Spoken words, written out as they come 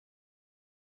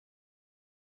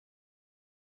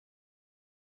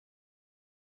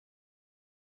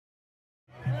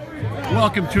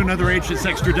Welcome to another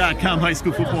HSExtra.com high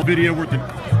school football video. We're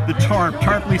at the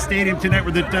Tarpley Stadium tonight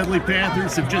where the Dudley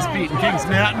Panthers have just beaten Kings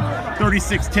Mountain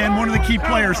 36-10. One of the key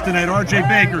players tonight, R.J.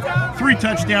 Baker, 3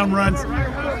 touchdown runs.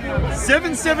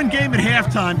 7-7 game at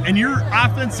halftime, and your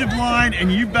offensive line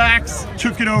and you backs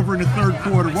took it over in the third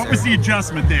quarter. What was the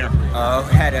adjustment there?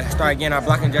 We had to start getting our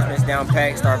blocking adjustments down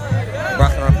pat, start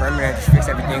blocking on perimeter, and just fix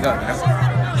everything up.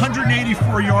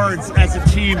 184 yards as a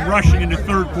team rushing in the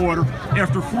third quarter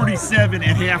after 47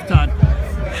 at halftime.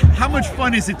 How much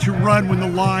fun is it to run when the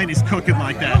line is cooking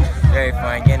like that? Very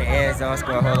fun. Getting in the end zone,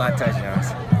 score a whole lot of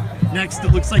touchdowns. Next,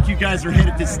 it looks like you guys are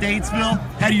headed to Statesville.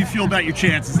 How do you feel about your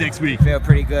chances next week? Feel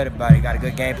pretty good about it. Got a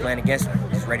good game plan against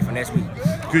them. Just ready for next week.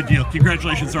 Good deal.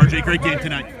 Congratulations, RJ. Great game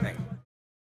tonight.